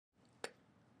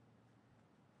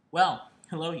Well,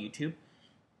 hello YouTube.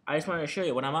 I just wanted to show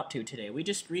you what I'm up to today. We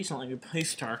just recently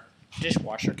replaced our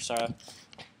dishwasher because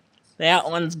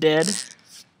that one's dead.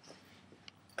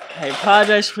 I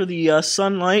apologize for the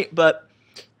sunlight, but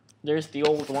there's the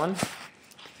old one.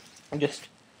 I'm just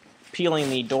peeling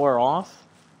the door off.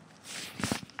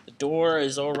 The door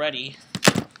is already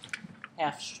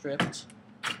half stripped.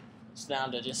 It's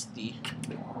down to just the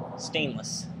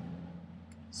stainless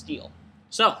steel.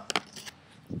 So,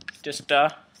 just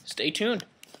stay tuned.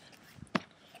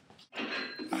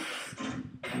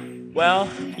 Well,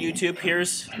 YouTube,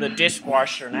 here's the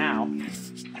dishwasher now. You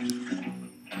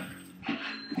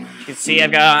can see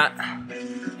I've got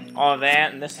all of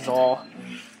that, and this is all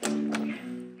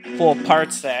full of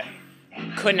parts that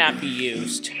could not be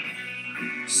used.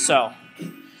 So,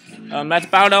 that's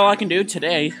about all I can do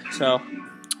today. So,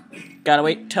 gotta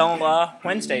wait till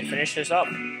Wednesday to finish this up.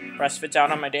 The rest of it's out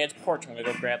on my dad's porch. I'm gonna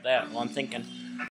go grab that while I'm thinking.